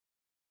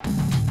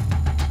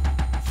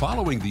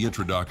Following the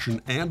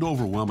introduction and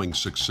overwhelming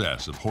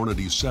success of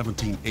Hornady's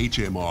 17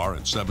 HMR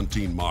and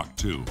 17 Mach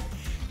 2,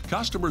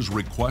 customers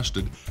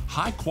requested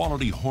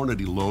high-quality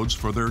Hornady loads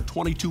for their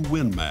 22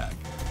 Win Mag.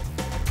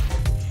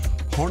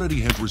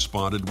 Hornady has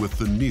responded with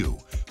the new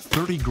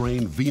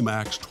 30-grain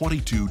VMAX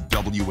 22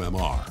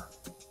 WMR.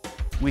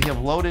 We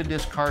have loaded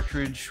this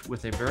cartridge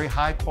with a very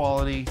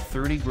high-quality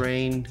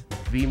 30-grain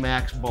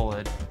VMAX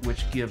bullet,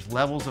 which gives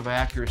levels of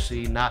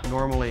accuracy not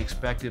normally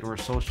expected or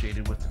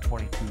associated with the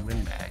 22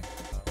 Win Mag.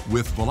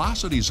 With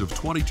velocities of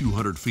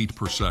 2,200 feet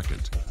per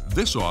second,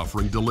 this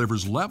offering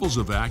delivers levels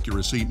of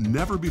accuracy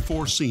never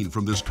before seen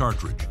from this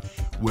cartridge,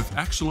 with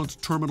excellent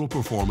terminal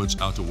performance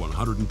out to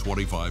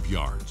 125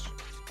 yards.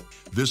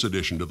 This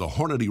addition to the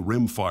Hornady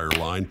rimfire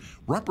line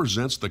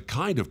represents the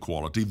kind of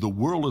quality the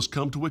world has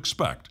come to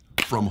expect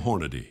from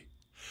Hornady.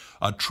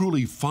 A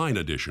truly fine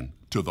addition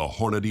to the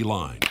Hornady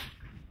line.